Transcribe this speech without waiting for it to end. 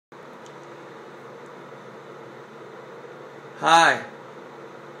Hi.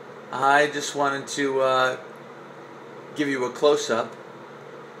 I just wanted to give you a close-up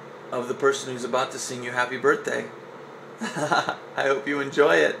of the person who's about to sing you happy birthday. I hope you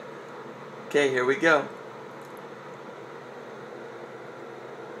enjoy it. Okay, here we go.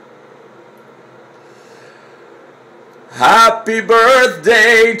 Happy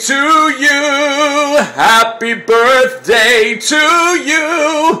birthday to you. Happy birthday to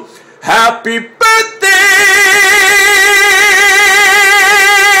you. Happy birthday,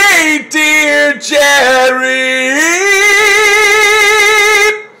 dear Jerry.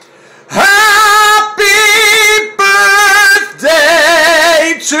 Happy birthday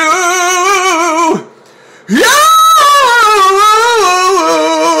to you.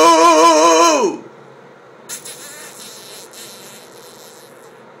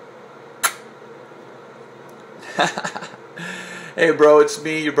 Hey bro, it's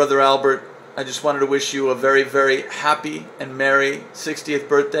me, your brother Albert. I just wanted to wish you a very, very happy and merry 60th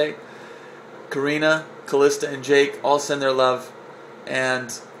birthday. Karina, Callista, and Jake all send their love.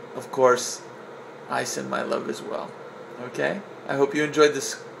 And, of course, I send my love as well. Okay? I hope you enjoyed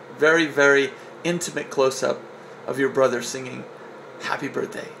this very, very intimate close-up of your brother singing happy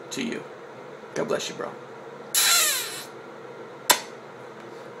birthday to you. God bless you, bro.